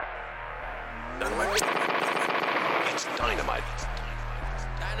Dynamite. It's Dynamite.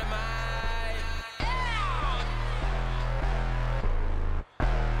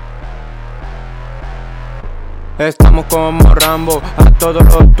 Estamos como Rambo, a todos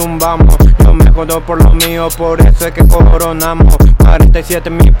los tumbamos. Yo me jodo por lo mío, por eso es que coronamos. 47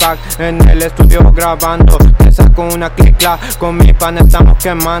 en mi pack, en el estudio grabando. Te saco una clicla, con mi pan estamos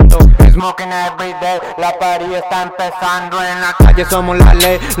quemando. Smoking everyday, la party está empezando. En la calle somos la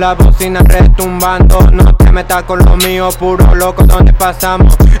ley, la bocina retumbando. No te metas con lo mío, puro loco donde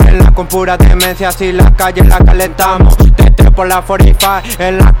pasamos. En la con pura demencia, si la calle la calentamos. Te trepo por la 45,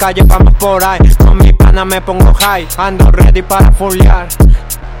 en la calle vamos por ahí. Con mi pana me pongo high, ando ready para fullear.